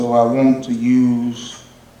So I want to use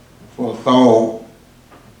for a thought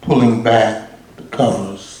pulling back the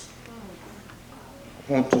covers.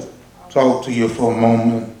 I want to talk to you for a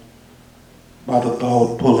moment about the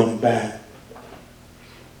thought pulling back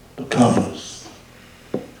the covers.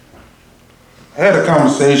 I had a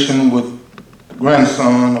conversation with the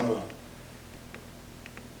grandson of a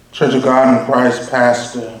Church of God in Christ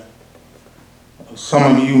pastor.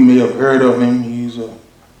 Some of you may have heard of him. He's a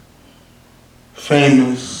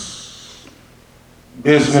famous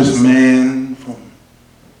businessman from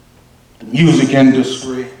the music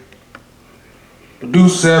industry.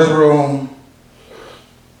 Produced several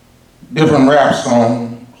different rap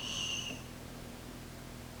songs.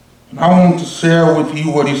 And I want to share with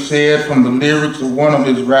you what he said from the lyrics of one of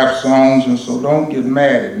his rap songs, and so don't get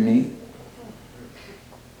mad at me,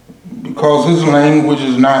 because his language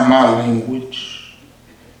is not my language.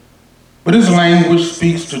 But his language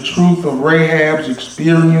speaks the truth of Rahab's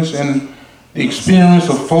experience and the experience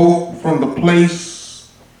of folk from the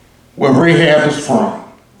place where Rahab is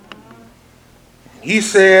from. He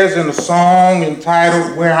says in a song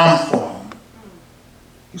entitled Where I'm From,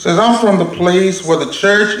 he says, I'm from the place where the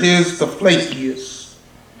church is the flakiest.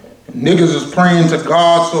 And niggas is praying to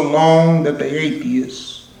God so long that they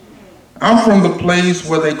atheists. I'm from the place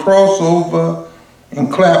where they cross over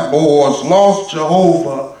and clap boards, lost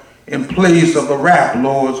Jehovah in place of the rap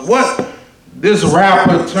lords. What this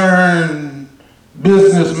rapper turned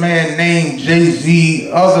businessman named Jay-Z,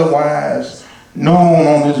 otherwise known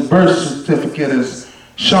on his birth certificate as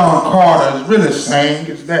Sean Carter, is really saying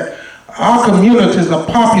is that our communities are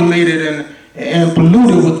populated and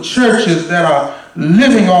polluted with churches that are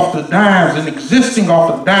living off the dimes and existing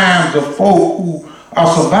off the dimes of folk who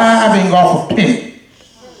are surviving off of pennies.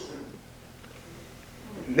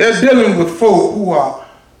 They're dealing with folk who are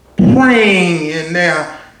praying and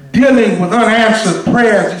they're dealing with unanswered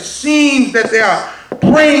prayers. It seems that they are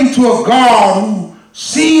praying to a God who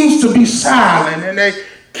seems to be silent, and they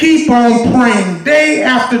keep on praying day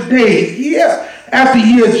after day, year after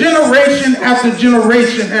year, generation after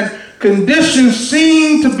generation, and conditions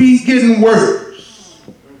seem to be getting worse.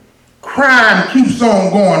 Crime keeps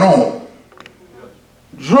on going on.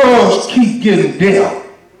 Drugs keep getting dealt.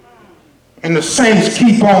 And the saints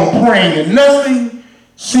keep on praying, and nothing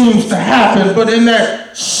seems to happen. But in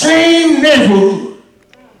that same neighborhood,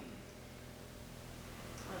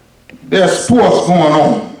 there's sports going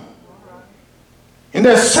on. In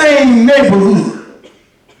that same neighborhood,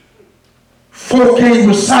 folk can't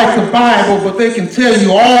recite the Bible, but they can tell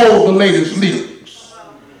you all the latest lyrics.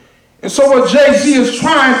 And so what Jay-Z is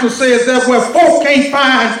trying to say is that where folk can't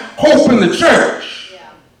find hope in the church,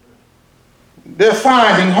 they're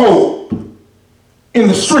finding hope in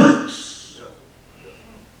the streets.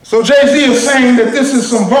 So Jay-Z is saying that this is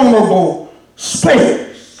some vulnerable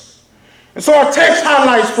space. And so our text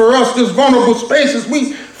highlights for us this vulnerable space as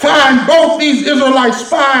we find both these Israelite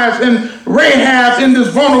spies and Rahab in this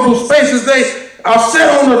vulnerable spaces. They are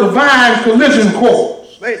set on a divine collision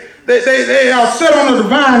course. They are set on a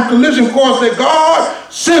divine collision course that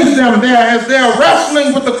God sends them there as they are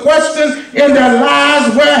wrestling with the question in their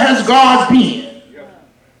lives, where has God been?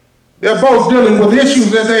 They're both dealing with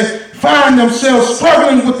issues as they find themselves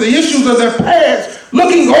struggling with the issues of their past,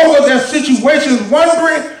 looking over their situations,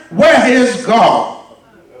 wondering, where is God?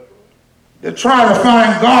 They're trying to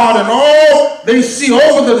find God, and all they see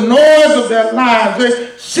over the noise of their lives,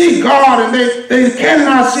 they see God, and they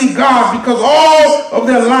cannot see God because all of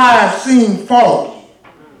their lives seem foggy.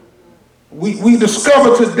 We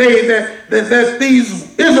discover today that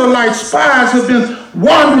these Israelite spies have been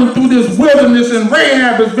wandering through this wilderness, and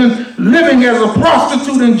Rahab has been living as a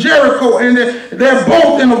prostitute in Jericho, and they're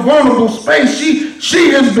both in a vulnerable space. She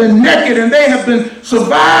has been naked, and they have been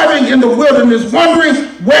surviving in the wilderness, wondering,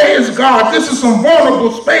 where is God? This is some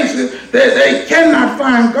vulnerable spaces that they cannot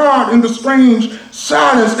find God in the strange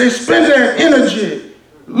silence. They spend their energy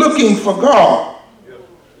looking for God,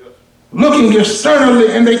 looking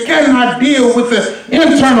externally, and they cannot deal with the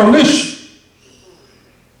internal issue.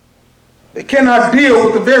 They cannot deal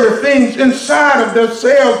with the very things inside of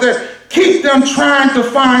themselves that keep them trying to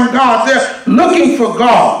find God. They're looking for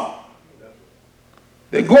God.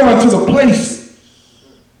 They're going to the places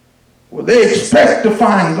where they expect to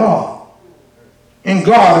find God, and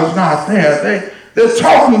God is not there. They're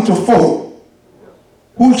talking to folk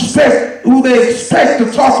who they expect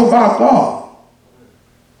to talk about God,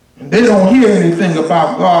 and they don't hear anything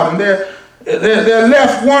about God, and they're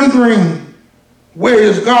left wondering, where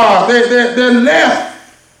is God? They're left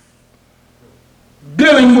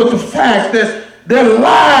dealing with the fact that their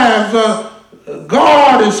lives,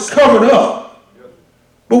 God is covered up.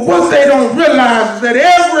 But what they don't realize is that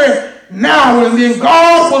every now and then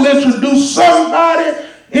God will introduce somebody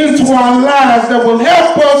into our lives that will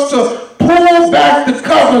help us to pull back the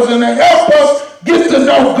covers and to help us get to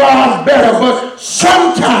know God better. But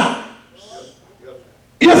sometimes,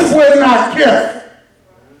 if we're not careful,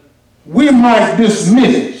 we might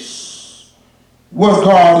dismiss what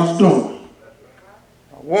God is doing.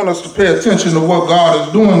 I want us to pay attention to what God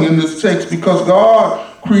is doing in this text, because God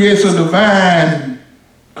creates a divine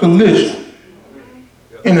collision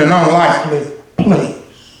in an unlikely place.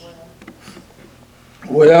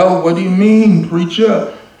 Well, what do you mean,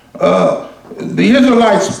 preacher? The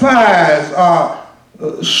Israelite spies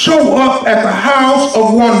show up at the house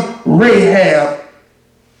of one Rahab,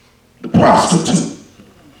 the prostitute.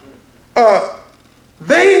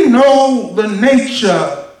 They know the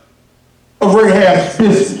nature of Rahab's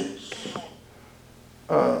business.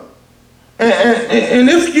 And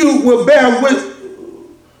if you will bear with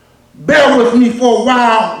me for a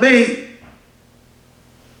while, they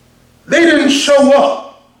didn't show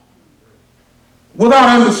up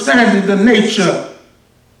without understanding the nature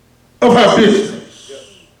of her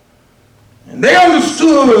business. And they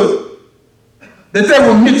understood that they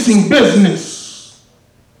were mixing business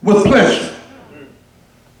with pleasure.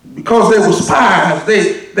 Because they were spies,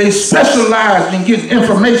 they specialized in getting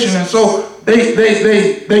information, and so they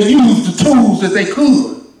used the tools that they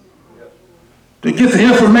could to get the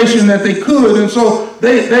information that they could, and so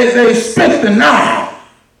they spent the night.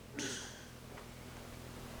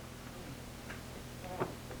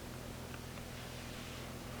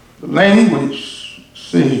 The language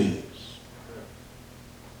says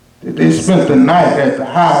that they spent the night at the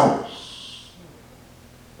house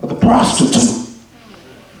of the prostitute.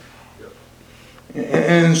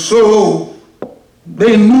 And so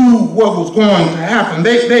they knew what was going to happen.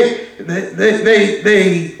 They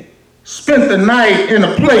spent the night in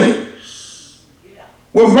a place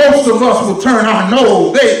where most of us will turn our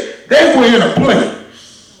nose. They were in a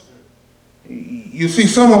place. You see,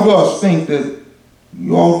 some of us think that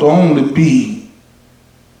you ought to only be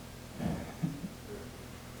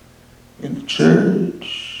in the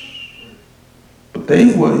church, but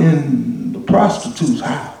they were in the prostitute's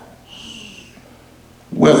house,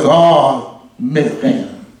 where God met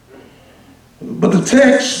them. But the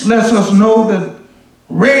text lets us know that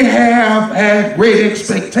Rahab had great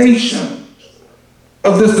expectations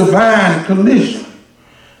of this divine collision,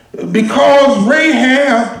 because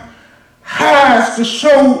Rahab hides to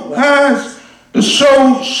show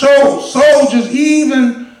soldiers,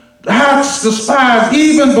 even hides the spies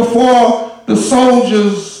even before the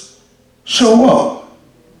soldiers show up.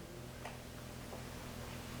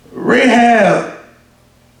 Rahab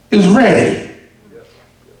is ready.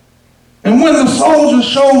 And when the soldier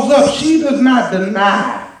shows up, she does not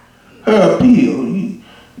deny her appeal.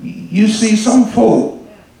 You see, some folk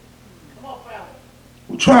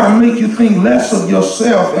will try to make you think less of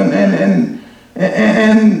yourself, and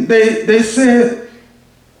they said,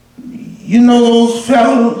 you know those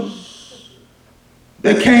fellows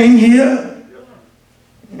that came here?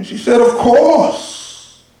 And she said, of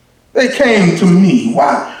course they came to me.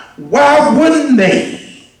 Why wouldn't they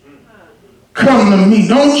come to me?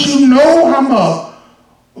 Don't you know I'm a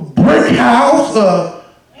brick house,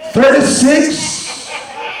 36,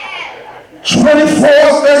 24,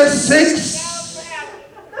 36?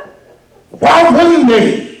 Why wouldn't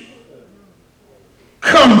they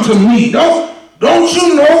come to me? Don't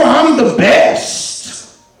you know I'm the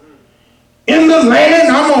best in the land?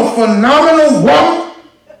 I'm a phenomenal woman.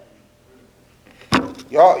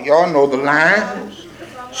 Y'all know the lines.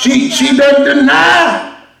 She doesn't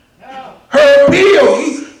deny her appeal.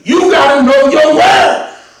 You got to know your worth.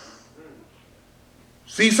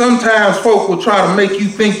 See, sometimes folk will try to make you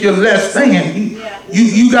think you're less than.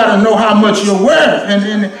 You got to know how much you're worth.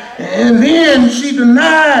 And then she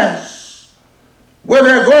denies where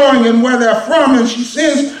they're going and where they're from, and she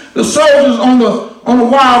sends the soldiers on the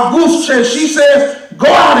wild goose chase. She says, go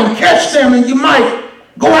out and catch them, and you might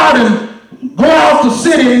go out the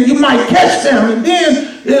city and you might catch them. And then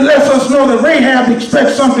it lets us know that Rahab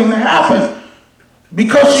expects something to happen,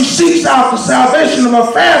 because she seeks out the salvation of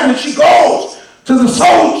her family. She goes to the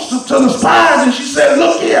soldiers, to the spies, and she said,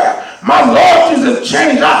 look here, my loyalties have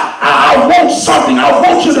changed. I want something. I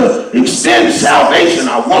want you to extend salvation.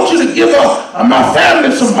 I want you to give my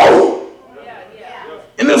family some hope.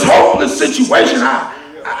 In this hopeless situation,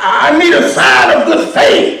 I need a sign of good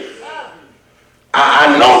faith.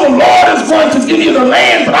 I know the Lord is going to give you the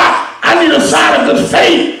land, but I need a sign of good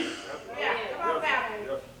faith.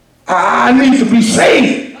 I need to be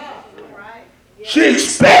saved. She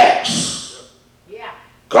expects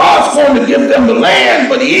God's going to give them the land,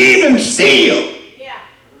 but even still,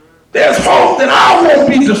 there's hope that I won't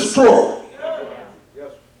be destroyed.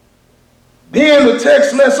 Then the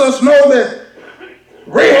text lets us know that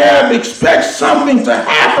Rahab expects something to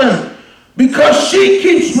happen because she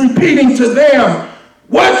keeps repeating to them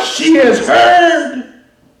what she has heard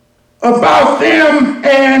about them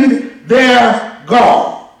and their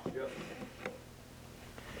God.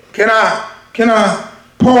 Can I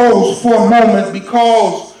pause for a moment,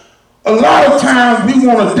 because a lot of times we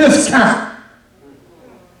want to discount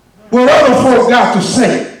what other folk got to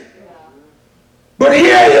say. But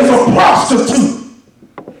here is a prostitute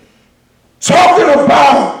talking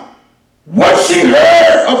about what she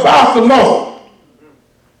heard about the Lord,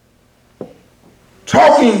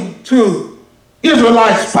 talking to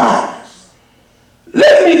Israelite spies.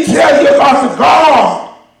 Let me tell you about the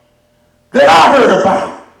God that I heard about.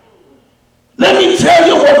 Let me tell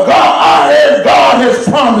you what I heard God has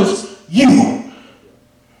promised you.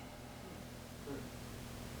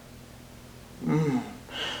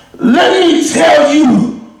 Let me tell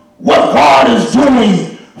you what God is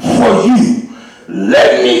doing for you.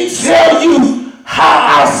 Let me tell you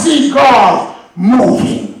how I see God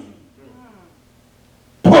moving,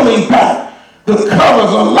 pulling back the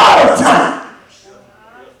covers. A lot of times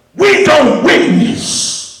we don't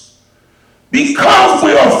witness because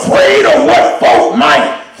we're afraid of what folk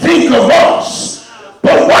might think of us.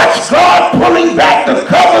 But watch God pulling back the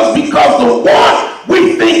covers, because the one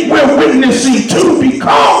we think we're witnessing to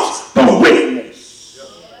becomes the witness.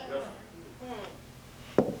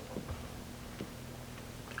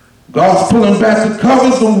 God's pulling back the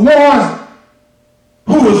covers. The one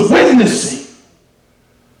who is witnessing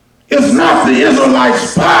is not the Israelite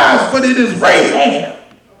spies, but it is Rahab,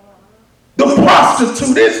 the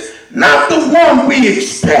prostitute. It's not the one we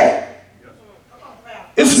expect.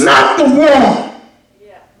 It's not the one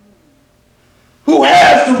who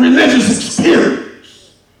has the religious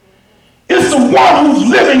experience. It's the one who's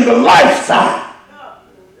living the lifestyle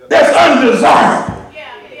that's undesirable.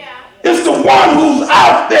 It's the one who's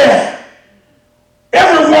out there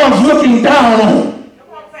everyone's looking down on.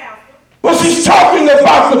 But she's talking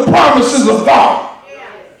about the promises of God.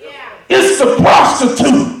 It's the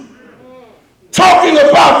prostitute talking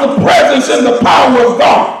about the presence and the power of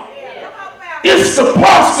God. It's the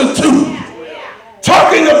prostitute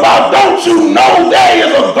talking about, don't you know there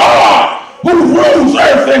is a God who rules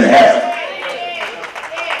earth and heaven?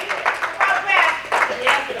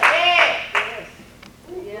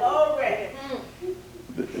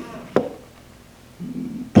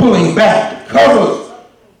 Pulling back the covers.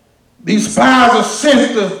 These spies are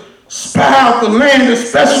sent to spy out the land,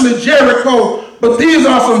 especially Jericho. But these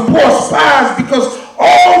are some poor spies, because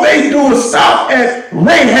all they do is stop at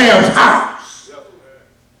Rahab's house.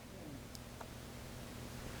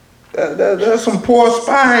 That's some poor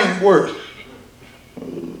spying work,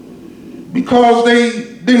 because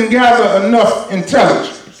they didn't gather enough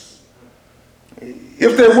intelligence.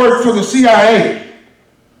 If they worked for the CIA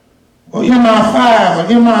or MI5 or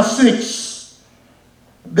MI6,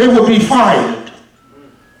 they would be fired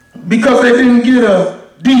because they didn't get a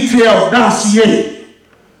detailed dossier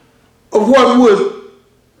of what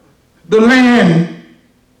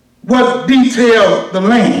detailed the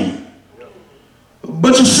land.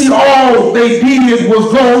 But you see, all they did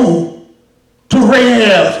was go to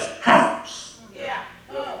Rahab's house.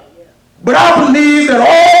 But I believe that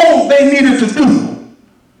all they needed to do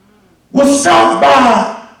was stop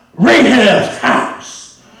by Rahab's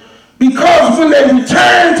house. Because when they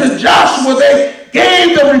returned to Joshua, they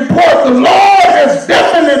gave the report, the Lord has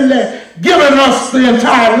definitely given us the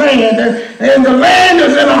entire land, and the land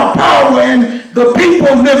is in our power, and the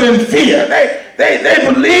people live in fear.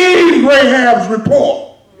 They believed Rahab's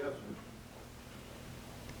report.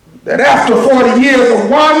 That after 40 years of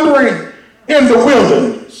wandering in the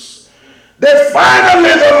wilderness, that finally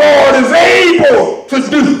the Lord is able to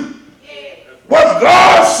do what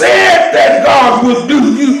God said that God would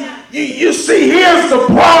do. You see, here's the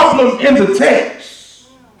problem in the text.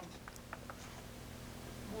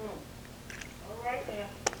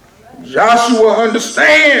 Joshua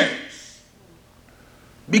understands,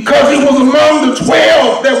 because he was among the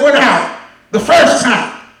 12 that went out the first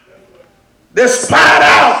time, that spied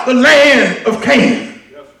out the land of Canaan.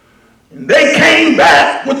 And they came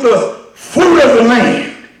back with the fruit of the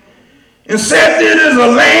land and said, it is a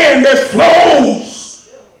land that flows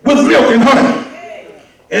with milk and honey.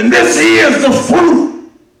 And this is the fruit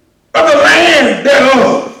of the land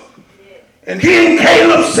thereof. And he and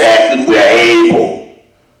Caleb said that we're able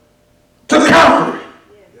to conquer it.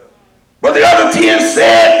 But the other 10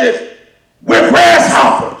 said that we're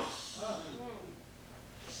grasshoppers.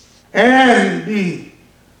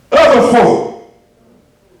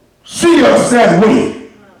 just that way.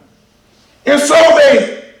 And so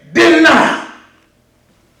they did not,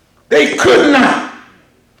 they could not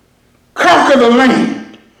conquer the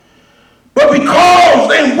land. But because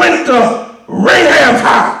they went to Rahab's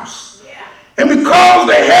house, and because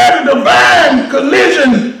they had a divine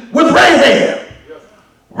collision with Rahab,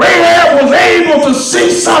 Rahab was able to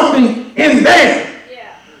see something in them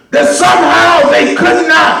that somehow they could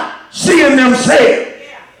not see in themselves.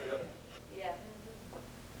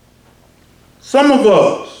 Some of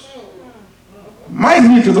us might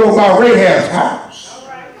need to go by Rahab's house.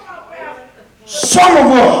 Some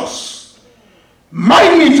of us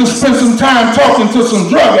might need to spend some time talking to some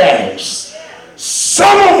drug addicts.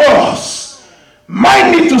 Some of us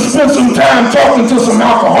might need to spend some time talking to some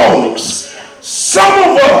alcoholics. Some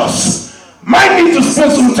of us might need to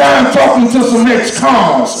spend some time talking to some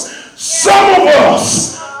ex-cons. Some of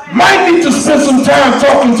us might need to spend some time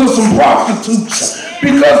talking to some prostitutes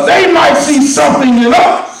because they might see something in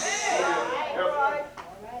us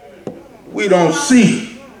we don't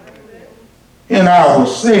see in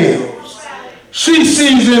ourselves. She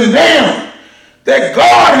sees in them that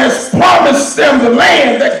God has promised them the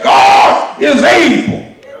land, that God is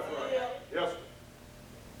able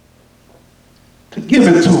to give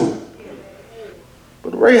it to them.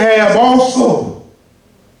 But Rahab also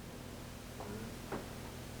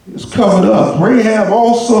is covered up. Rahab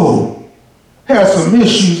also has some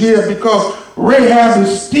issues here because Rahab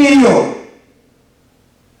is still a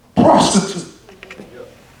prostitute.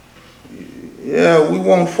 Yeah, we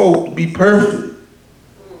want folk to be perfect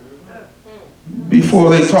before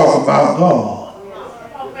they talk about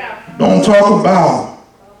God. Don't talk about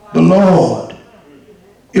the Lord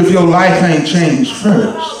if your life ain't changed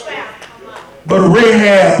first. But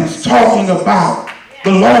Rahab is talking about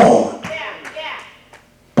the Lord.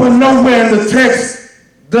 But nowhere in the text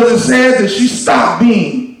does it say that she stopped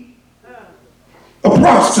being a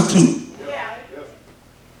prostitute.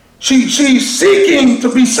 She's seeking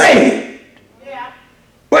to be saved.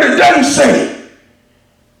 But it doesn't say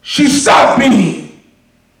she stopped being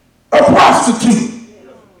a prostitute.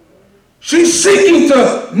 She's seeking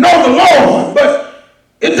to know the Lord, but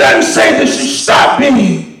it doesn't say that she stopped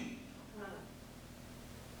being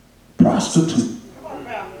a prostitute.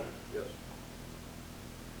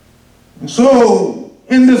 And so,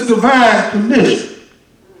 in this divine condition,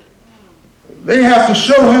 they have to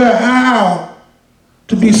show her how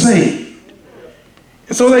to be saved.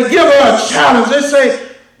 And so they give her a challenge. They say,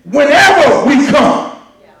 whenever we come,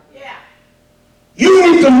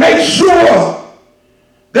 you need to make sure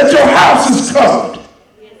that your house is covered.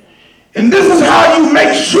 And this is how you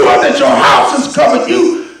make sure that your house is covered.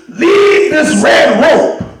 You leave this red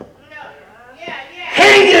rope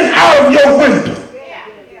hanging out of your window.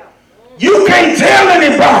 You can't tell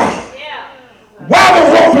anybody why the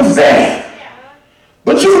rope is there,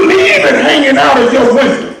 but you leave it hanging out of your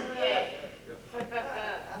window.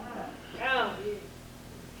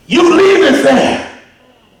 You leave it there.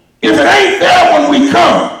 If it ain't there when we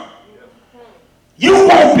come, you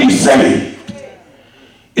won't be saved.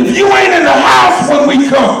 If you ain't in the house when we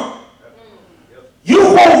come, you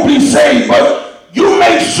won't be saved. But you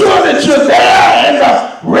make sure that you're there in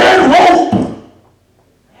the red rope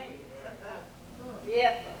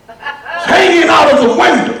hanging out of the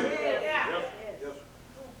window.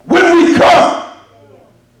 When we come,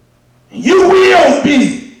 you will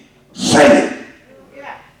be saved.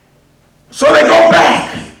 So they go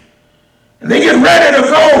back and they get ready to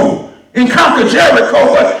go and conquer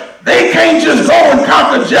Jericho, but they can't just go and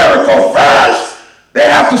conquer Jericho first. They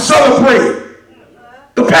have to celebrate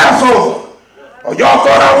the Passover. Oh, y'all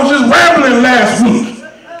thought I was just rambling last week,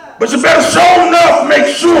 but you better show enough make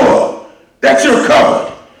sure that you're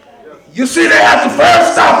covered. You see, they have to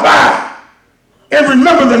first stop by and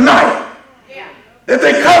remember the night that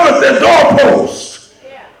they covered their doorposts,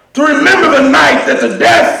 to remember the night that the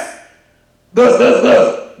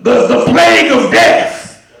plague of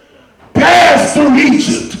death passed through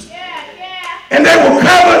Egypt, and they were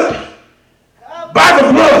covered by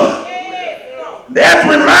the blood. They have to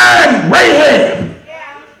remind Rahab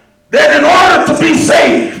that in order to be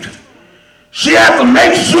saved, she had to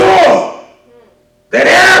make sure that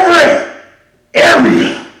every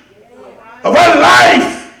area of her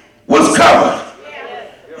life was covered.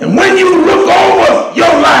 And when you look over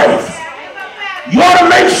your life, you ought to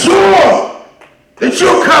make sure that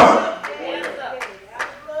you're covered.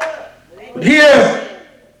 But here,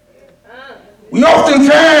 we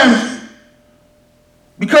oftentimes,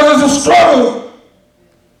 because it's a struggle,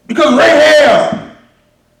 because Rahab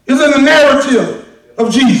is in the narrative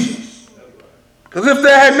of Jesus. Because if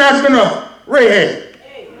there had not been a Rahab,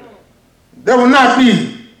 there would not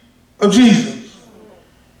be of Jesus.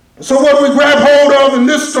 And so what we grab hold of in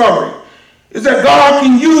this story is that God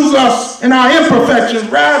can use us in our imperfections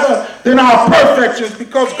rather than our perfections,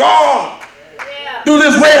 because God, through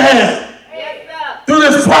this Rahab, through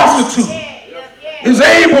this prostitute, is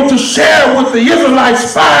able to share with the Israelite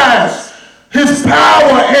spies his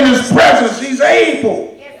power and his presence. He's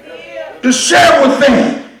able to share with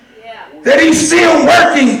them that he's still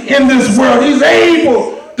working in this world. He's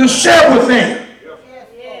able to share with them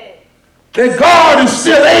that God is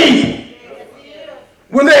still able.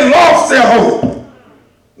 When they lost their hope,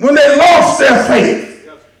 when they lost their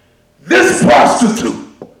faith, this prostitute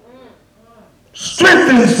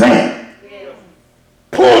strengthens them,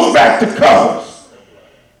 pulls back the covers,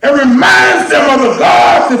 and reminds them of the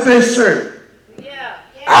God that they serve.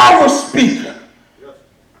 Our speaker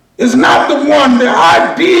is not the one, the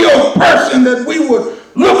ideal person that we would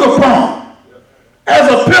look upon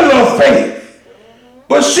as a pillar of faith,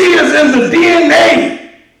 but she is in the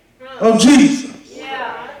DNA of Jesus.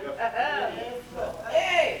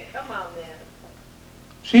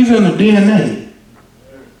 She's in the DNA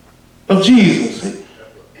of Jesus.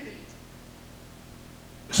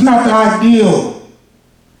 It's not the ideal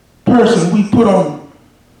person we put on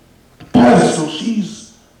the pedestal.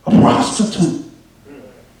 She's a prostitute.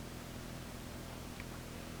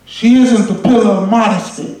 She isn't the pillar of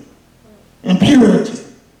modesty and purity.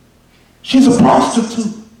 She's a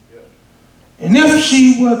prostitute. And if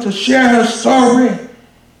she were to share her story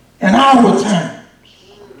in our time,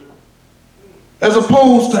 as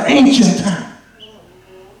opposed to ancient times,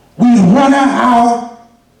 we'd run her out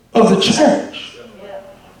of the church.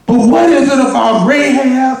 But what is it about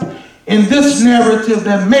Rahab in this narrative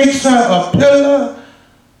that makes her a pillar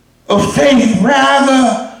of faith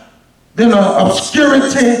rather than an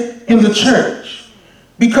obscurity in the church?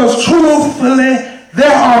 Because truthfully,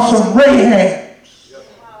 there are some Rahabs.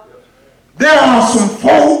 There are some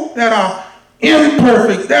folk that are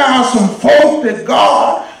imperfect. There are some folk that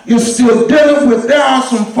God is still dealing with. There are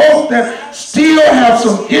some folk that still have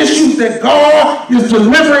some issues that God is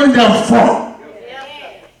delivering them from.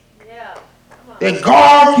 That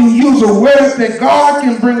God can use a word, that God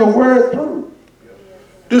can bring a word through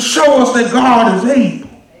to show us that God is able.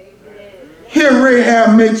 Here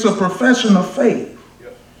Rahab makes a profession of faith.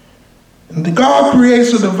 And God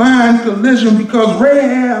creates a divine collision because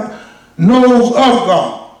Rahab knows of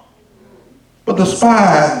God, but the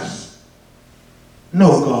spies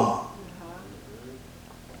know God.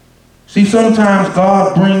 See, sometimes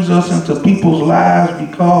God brings us into people's lives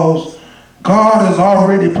because God has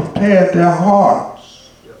already prepared their hearts.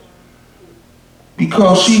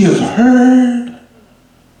 Because she has heard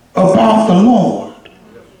about the Lord.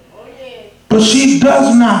 But she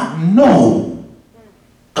does not know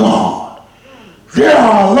God. There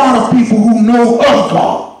are a lot of people who know of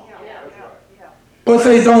God, but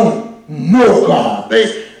they don't know God.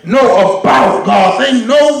 They know about God. They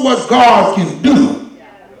know what God can do,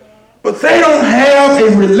 but they don't have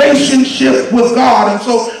a relationship with God. And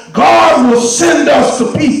so God will send us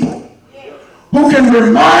to people who can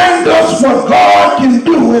remind us what God can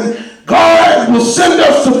do, and God will send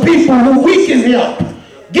us to people who we can help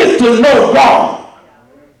get to know God.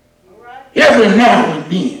 Every now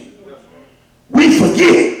and then we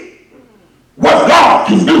forget what God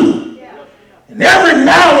can do. And every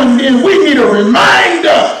now and then we need a reminder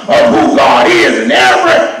of who God is. And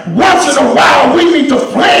every once in a while we need to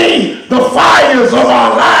flame the fires of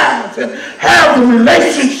our lives and have the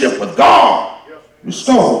relationship with God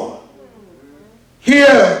restored.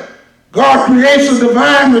 Here, God creates a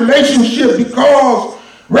divine relationship because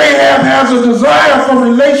Rahab has a desire for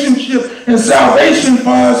relationship and salvation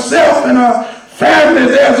for herself and her family.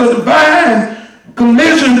 There's a divine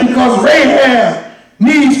collision because Rahab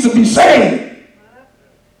needs to be saved.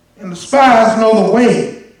 And the spies know the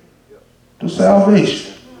way to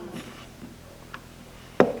salvation.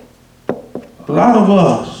 A lot of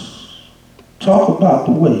us talk about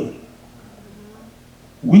the way.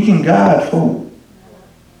 We can guide folk.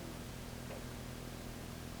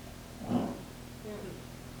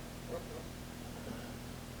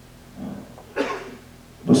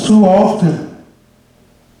 But so often,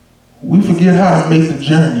 we forget how to make the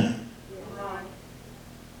journey.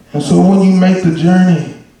 And so when you make the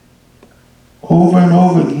journey over and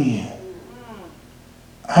over again,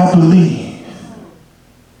 I believe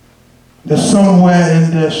that somewhere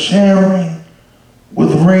in there sharing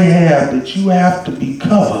with Rahab that you have to be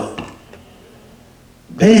covered,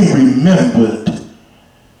 they remembered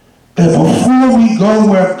that before we go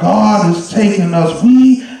where God is taking us,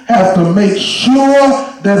 we have to make sure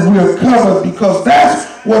that we're covered, because that's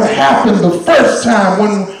what happened the first time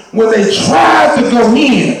when they tried to go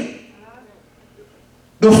in.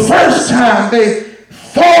 The first time they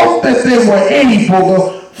thought that they were able,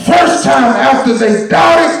 the first time after they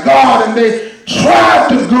doubted God and they tried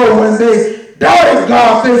to go and they doubted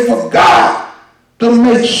God, they forgot to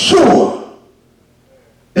make sure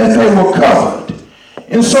that they were covered.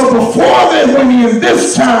 And so before they went in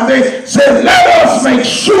this time, they said, let us make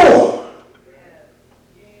sure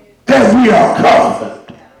that we are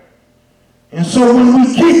covered. And so when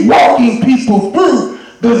we keep walking people through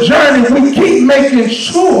the journey, we keep making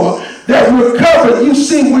sure that we're covered. You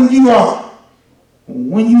see, when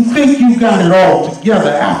you think you got it all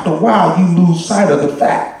together, after a while you lose sight of the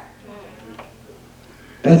fact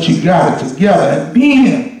that you got it together. And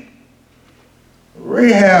then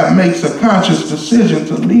Rahab makes a conscious decision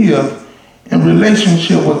to live in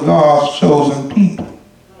relationship with God's chosen people.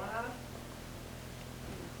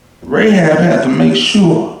 Rahab had to make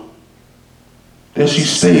sure that she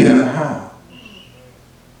stayed in the house.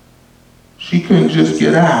 She couldn't just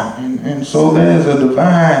get out. And so there's a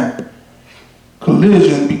divine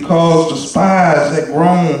collision because the spies had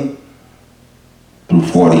grown through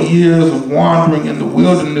 40 years of wandering in the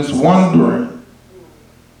wilderness, wondering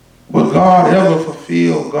would God ever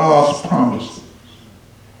fulfill God's promises.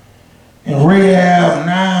 And Rahab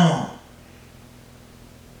now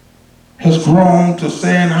has grown to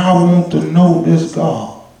saying, I want to know this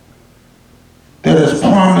God that has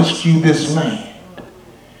promised you this land.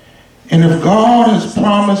 And if God has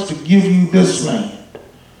promised to give you this land,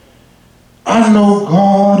 I know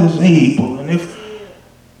God is able. And if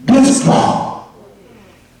this God,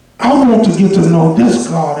 I want to get to know this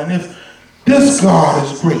God. And if this God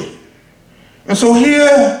is great. And so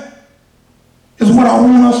here is what I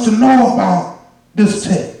want us to know about this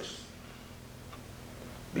text.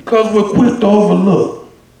 Because we're quick to overlook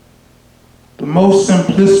the most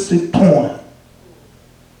simplistic point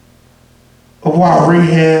of why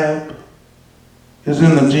Rahab is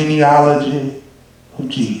in the genealogy of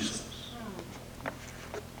Jesus.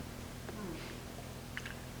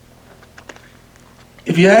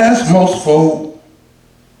 If you ask most folk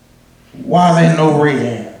why they know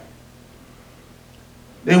Rahab,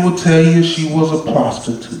 they will tell you she was a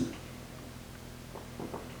prostitute.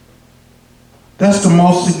 That's the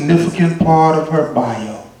most significant part of her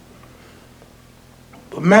bio.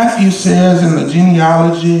 But Matthew says in the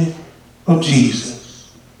genealogy of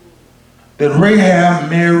Jesus that Rahab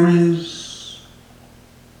marries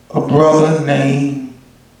a brother named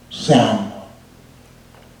Salmon.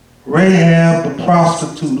 Rahab, the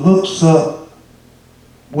prostitute, hooks up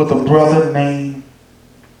with a brother named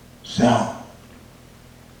Salmon.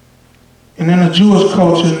 And in the Jewish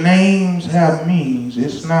culture, names have meanings.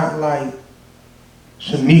 It's not like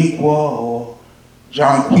Shaniqua or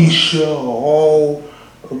Jonquisha or all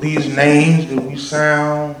of these names that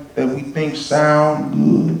we think sound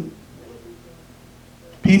good.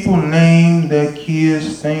 People name their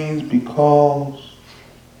kids things because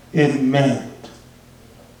it meant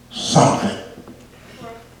something.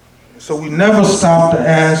 So we never stop to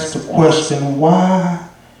ask the question, why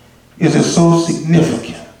is it so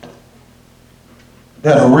significant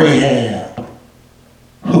that a Rahab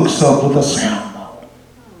hooks up with a Salmon?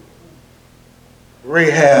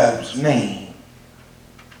 Rahab's name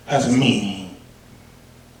has a meaning.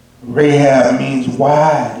 Rahab means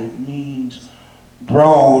wide, it means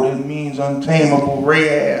broad, it means untamable.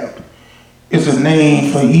 Rahab is a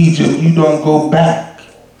name for Egypt. You don't go back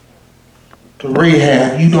to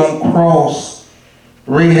Rahab. You don't cross.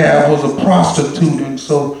 Rahab was a prostitute, and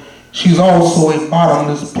so she's also a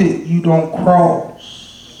bottomless pit. You don't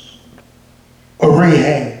cross a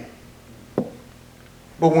Rahab.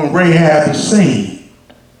 But when Rahab is saved,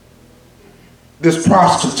 this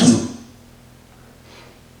prostitute,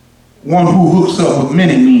 one who hooks up with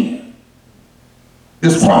many men,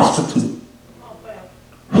 this prostitute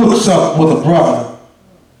hooks up with a brother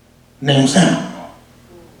named Salmon.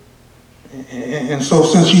 And so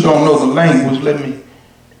since you don't know the language, let me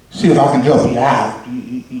see if I can help you out.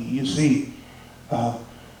 You see,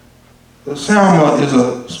 Salmon is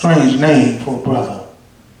a strange name for a brother.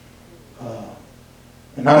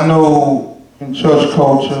 And I know in church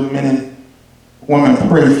culture, many women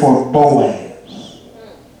pray for Boaz.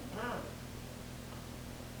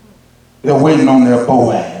 They're waiting on their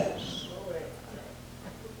Boaz.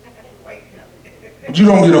 But you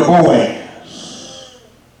don't get a Boaz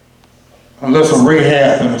unless a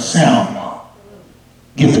Rahab and a Salmon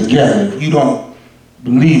get together. If you don't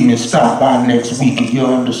believe me, stop by next week and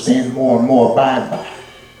you'll understand more and more about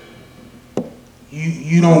it.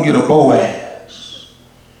 You don't get a Boaz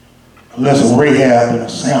unless a Rahab and a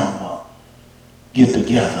Salmon get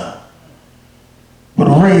together. But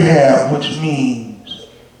Rahab, which means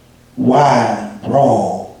wide,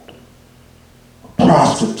 broad, a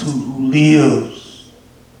prostitute who lives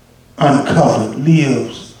uncovered,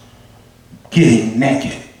 lives getting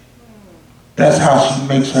naked. That's how she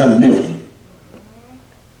makes her living.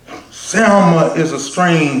 Selma is a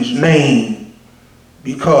strange name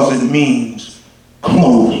because it means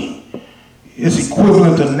clothing. It's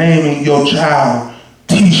equivalent to naming your child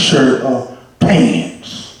t-shirt or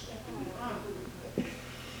pants.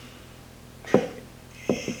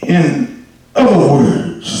 In other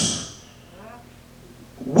words,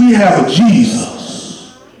 we have a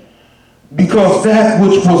Jesus because that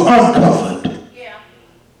which was uncovered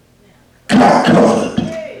got covered.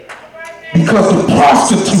 Because the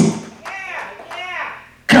prostitute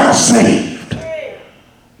got saved.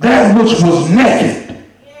 That which was naked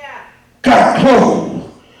got clothed.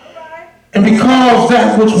 And because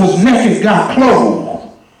that which was naked got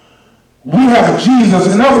clothed, we have a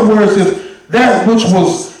Jesus. In other words, if that which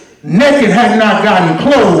was naked had not gotten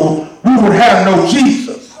clothed, we would have no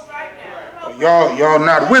Jesus. Y'all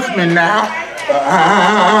not with me now.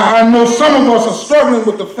 I know some of us are struggling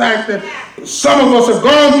with the fact that some of us have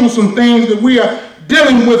gone through some things that we are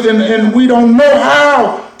dealing with, and we don't know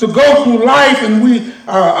how to go through life, and we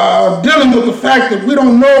are dealing with the fact that we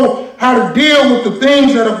don't know how to deal with the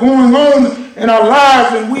things that are going on in our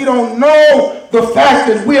lives, and we don't know the fact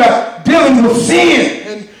that we are dealing with sin,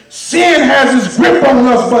 and sin has its grip on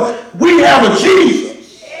us, but we have a Jesus.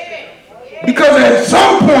 Because at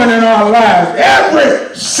some point in our lives,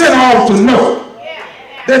 every sinner ought to know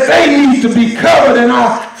that they need to be covered, and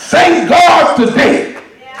I thank God today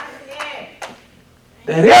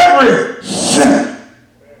that every sinner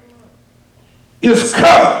is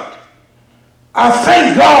covered. I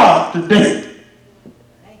thank God today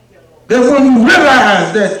that when you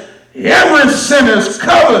realize that every sinner is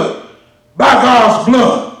covered by God's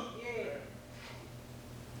blood,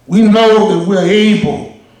 we know that we're able,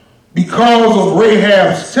 because of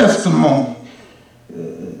Rahab's testimony.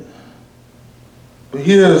 But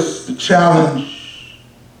here's the challenge,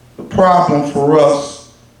 the problem for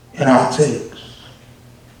us in our text.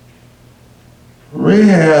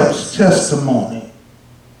 Rahab's testimony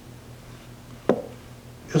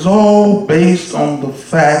is all based on the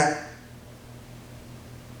fact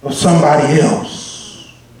of somebody else.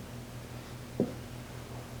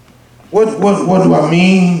 What do I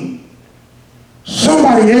mean?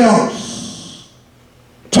 Somebody else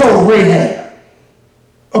told Rahab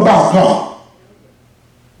about God.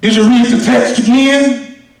 Did you read the text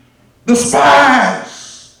again? The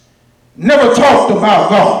spies never talked about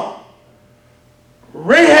God.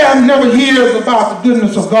 Rahab never hears about the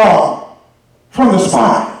goodness of God from the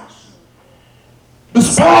spies. The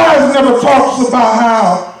spies never talks about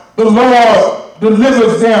how the Lord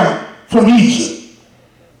delivers them from Egypt.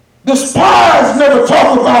 The spies never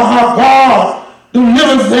talk about how God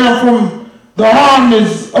delivers them from the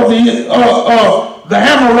armies of the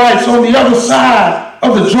Amorites on the other side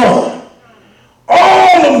of the Jordan.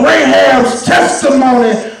 All of Rahab's testimony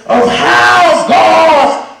of how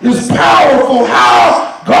God is powerful,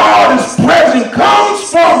 how God is present, comes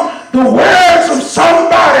from the words of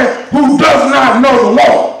somebody who does not know the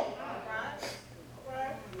Lord.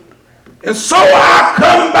 And so I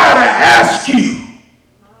come by to ask you,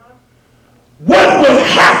 what will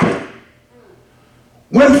happen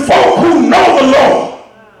when folk who know the Lord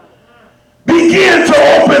begin to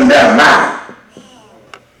open their mouths?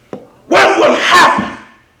 What will happen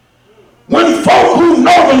when folk who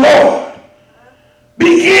know the Lord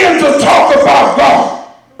begin to talk about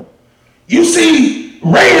God? You see,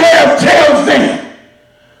 Rahab tells them,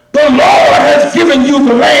 the Lord has given you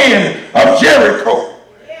the land of Jericho,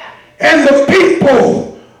 and the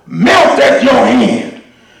people melt at your hand.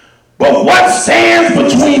 But what stands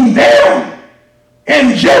between them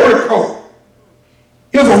and Jericho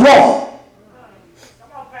is a wall.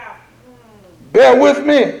 Bear with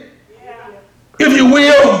me, if you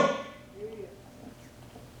will.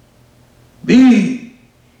 The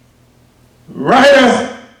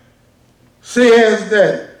writer says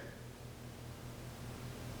that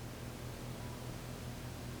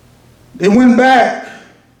they went back,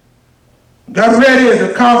 got ready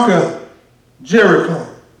to conquer Jericho.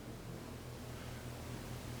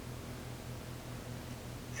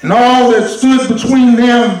 And all that stood between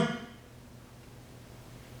them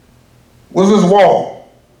was this wall.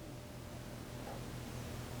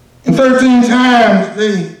 And 13 times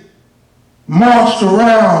they marched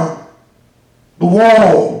around the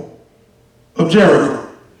wall of Jericho.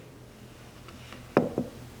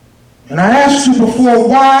 And I asked you before,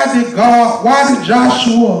 why did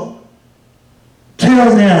Joshua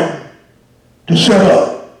tell them to shut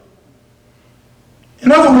up?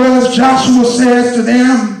 In other words, Joshua says to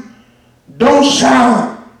them, don't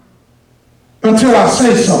shout until I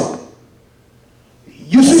say so.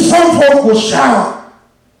 You see, some folk will shout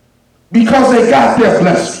because they got their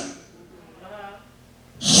blessing.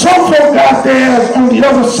 Some folk got theirs on the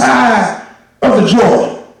other side of the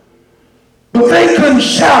Jordan. But they couldn't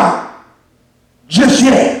shout just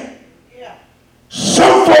yet.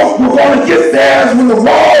 Some folk were going to get theirs when the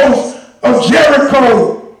walls of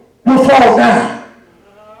Jericho would fall down.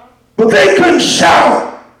 But they couldn't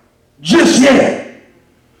shout just yet.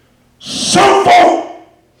 Some folk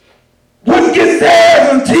wouldn't get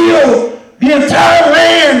theirs until the entire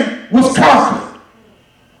land was conquered.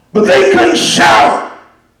 But they couldn't shout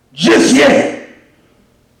just yet.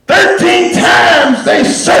 13 times they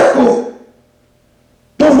circled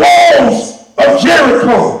the walls of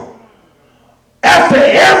Jericho. After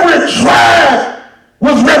every tribe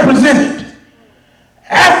was represented,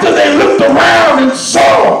 after they looked around and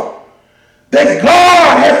saw that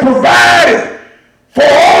God had provided for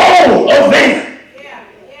all of them,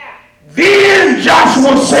 then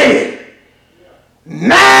Joshua said,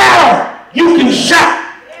 now you can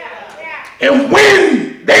shout. And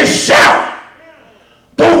when they shouted,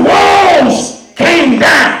 the walls came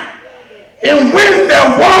down. And when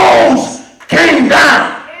their walls came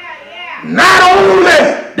down, not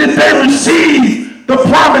only did they receive the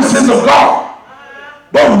promises of God,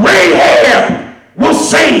 but Rahab was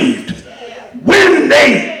saved. When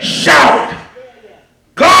they shouted,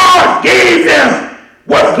 God gave them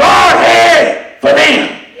what God had for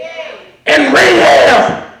them. And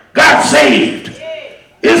Rahab got saved.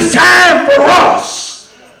 It's time for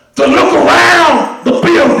us to look around the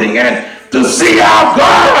building and to see how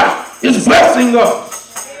God is blessing us.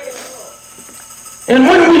 And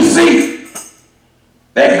when we see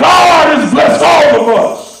that God has blessed all of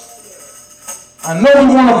us, I know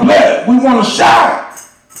we want to bless, we want to shout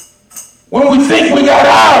when we think we got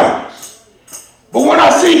ours. But when I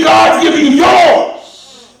see God give you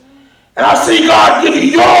yours, and I see God give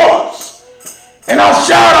you yours, and I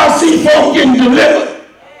shout, I see folk getting delivered,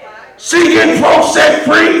 see getting folks set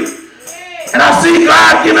free, and I see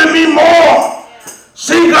God giving me more.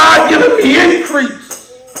 See God giving me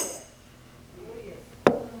increase.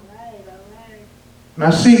 And I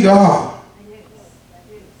see God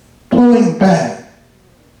pulling back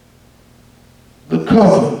the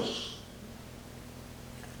covers.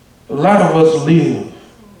 A lot of us live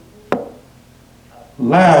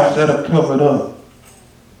lives that are covered up.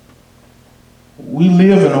 We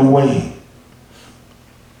live in a way.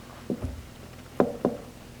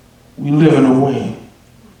 We live in a way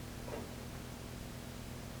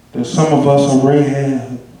that some of us are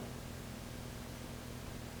Rahab,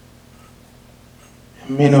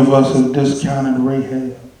 and many of us have discounted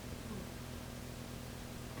Rahab.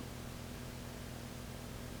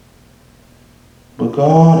 But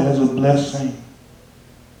God has a blessing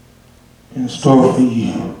in store for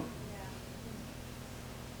you.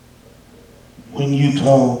 When you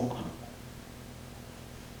talk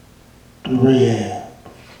to Rahab,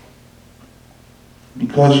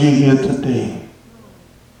 because you're here today,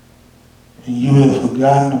 and you have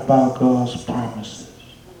forgotten about God's promises.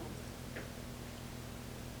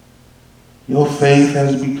 Your faith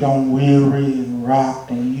has become weary and rocked,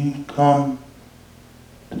 and you come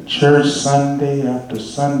to church Sunday after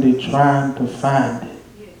Sunday trying to find it.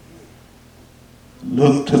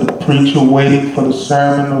 Look to the preacher waiting for the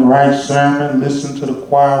sermon, the right sermon. Listen to the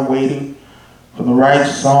choir waiting for the right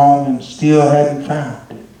song, and still hadn't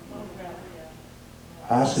found it.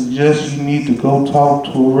 I suggest you need to go talk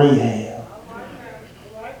to a Rahab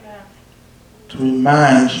to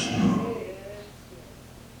remind you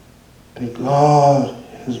that God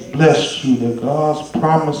has blessed you, that God's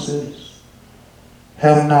promises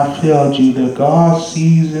have not failed you, that God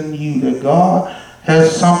sees in you, that God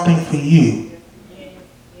has something for you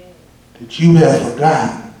that you have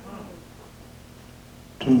forgotten,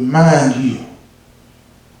 to remind you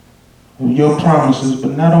of your promises.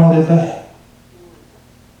 But not only that,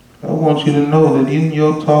 I want you to know that in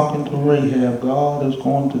your talking to Rahab, God is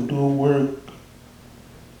going to do a work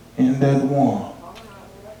in that one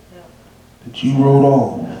that you wrote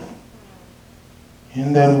off,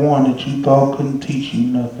 in that one that you thought couldn't teach you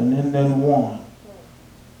nothing, in that one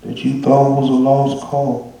that you thought was a lost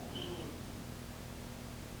cause.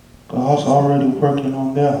 God's already working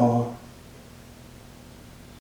on their heart.